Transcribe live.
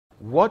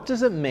What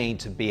does it mean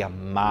to be a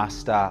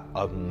master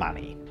of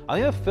money?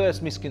 I think the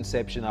first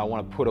misconception I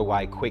want to put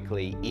away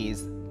quickly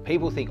is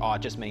people think, oh,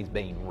 it just means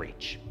being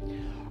rich.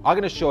 I'm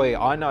going to show you,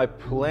 I know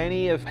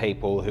plenty of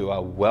people who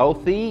are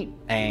wealthy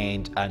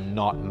and are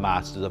not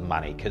masters of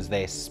money because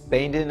they're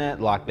spending it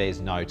like there's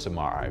no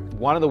tomorrow.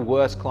 One of the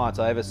worst clients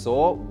I ever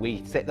saw,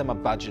 we set them a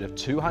budget of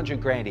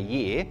 200 grand a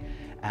year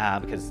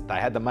because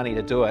they had the money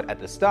to do it at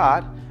the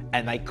start,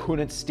 and they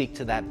couldn't stick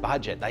to that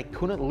budget. They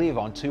couldn't live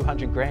on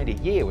 200 grand a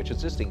year, which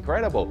was just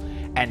incredible.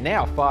 And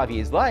now 5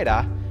 years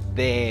later,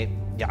 they're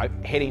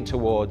heading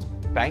towards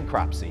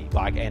bankruptcy,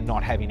 and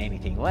not having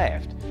anything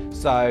left.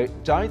 So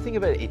don't think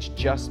of it's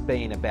just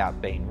being about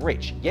being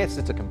rich. Yes,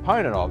 it's a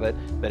component of it,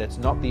 but it's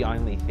not the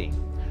only thing.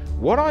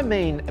 What I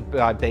mean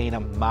by being a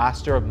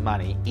master of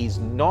money is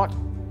not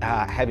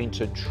having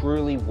to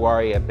truly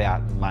worry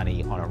about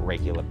money on a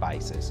regular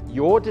basis.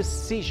 Your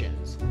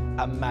decisions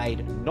are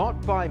made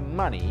not by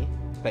money,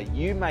 but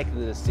you make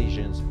the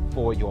decisions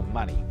for your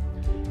money.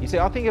 You see,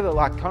 I think of it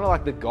kind of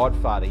like The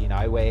Godfather,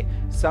 where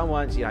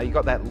someone's, you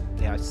got that,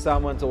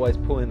 someone's always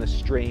pulling the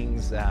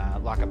strings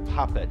like a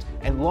puppet.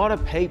 And a lot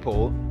of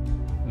people,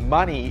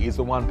 money is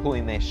the one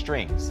pulling their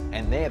strings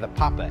and they're the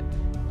puppet.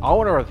 I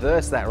want to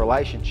reverse that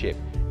relationship.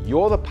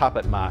 You're the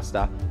puppet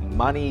master,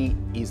 money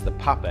is the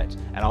puppet,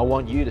 and I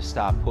want you to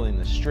start pulling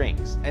the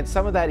strings. And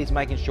some of that is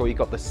making sure you've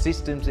got the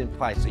systems in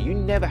place so you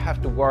never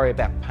have to worry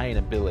about paying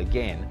a bill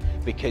again,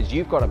 because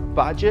you've got a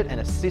budget and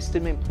a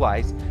system in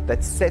place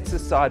that sets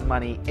aside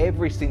money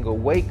every single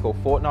week or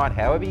fortnight,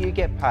 however you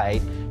get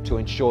paid, to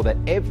ensure that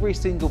every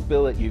single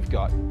bill that you've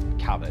got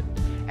covered.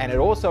 And it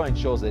also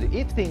ensures that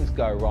if things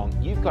go wrong,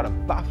 you've got a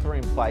buffer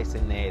in place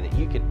in there that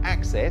you can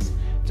access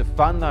to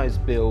fund those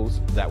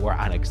bills that were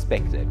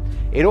unexpected.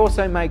 It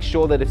also makes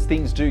sure that if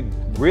things do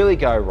really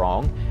go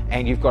wrong,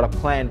 and you've got a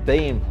plan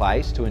B in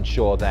place to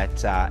ensure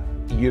that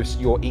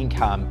your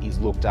income is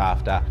looked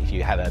after if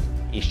you have an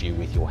issue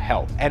with your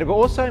health. And it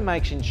also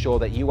makes sure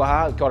that you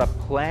are got a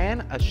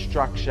plan, a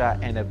structure,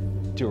 and a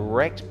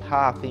direct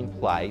path in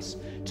place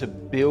to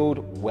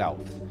build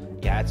wealth.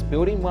 Yeah, it's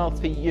building wealth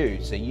for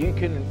you so you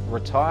can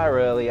retire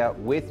earlier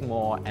with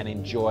more and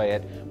enjoy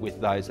it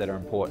with those that are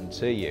important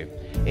to you.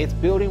 It's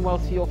building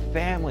wealth for your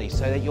family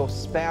so that your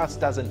spouse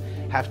doesn't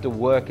have to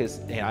work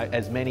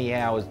as many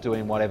hours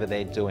doing whatever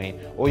they're doing,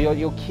 or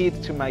your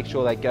kids to make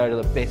sure they go to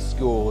the best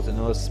schools and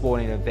all the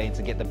sporting events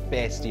and get the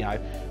best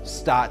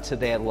start to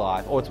their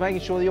life, or it's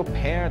making sure that your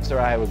parents are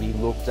able to be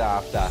looked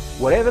after.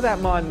 Whatever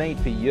that might mean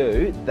for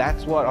you,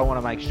 that's what I want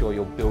to make sure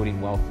you're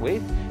building wealth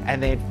with.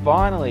 And then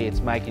finally, it's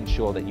making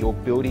sure that you're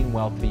building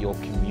wealth for your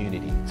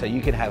community so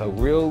you can have a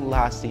real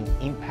lasting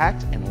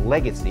impact and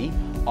legacy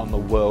on the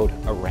world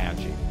around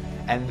you.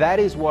 And that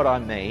is what I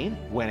mean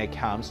when it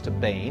comes to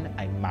being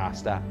a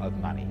master of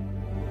money.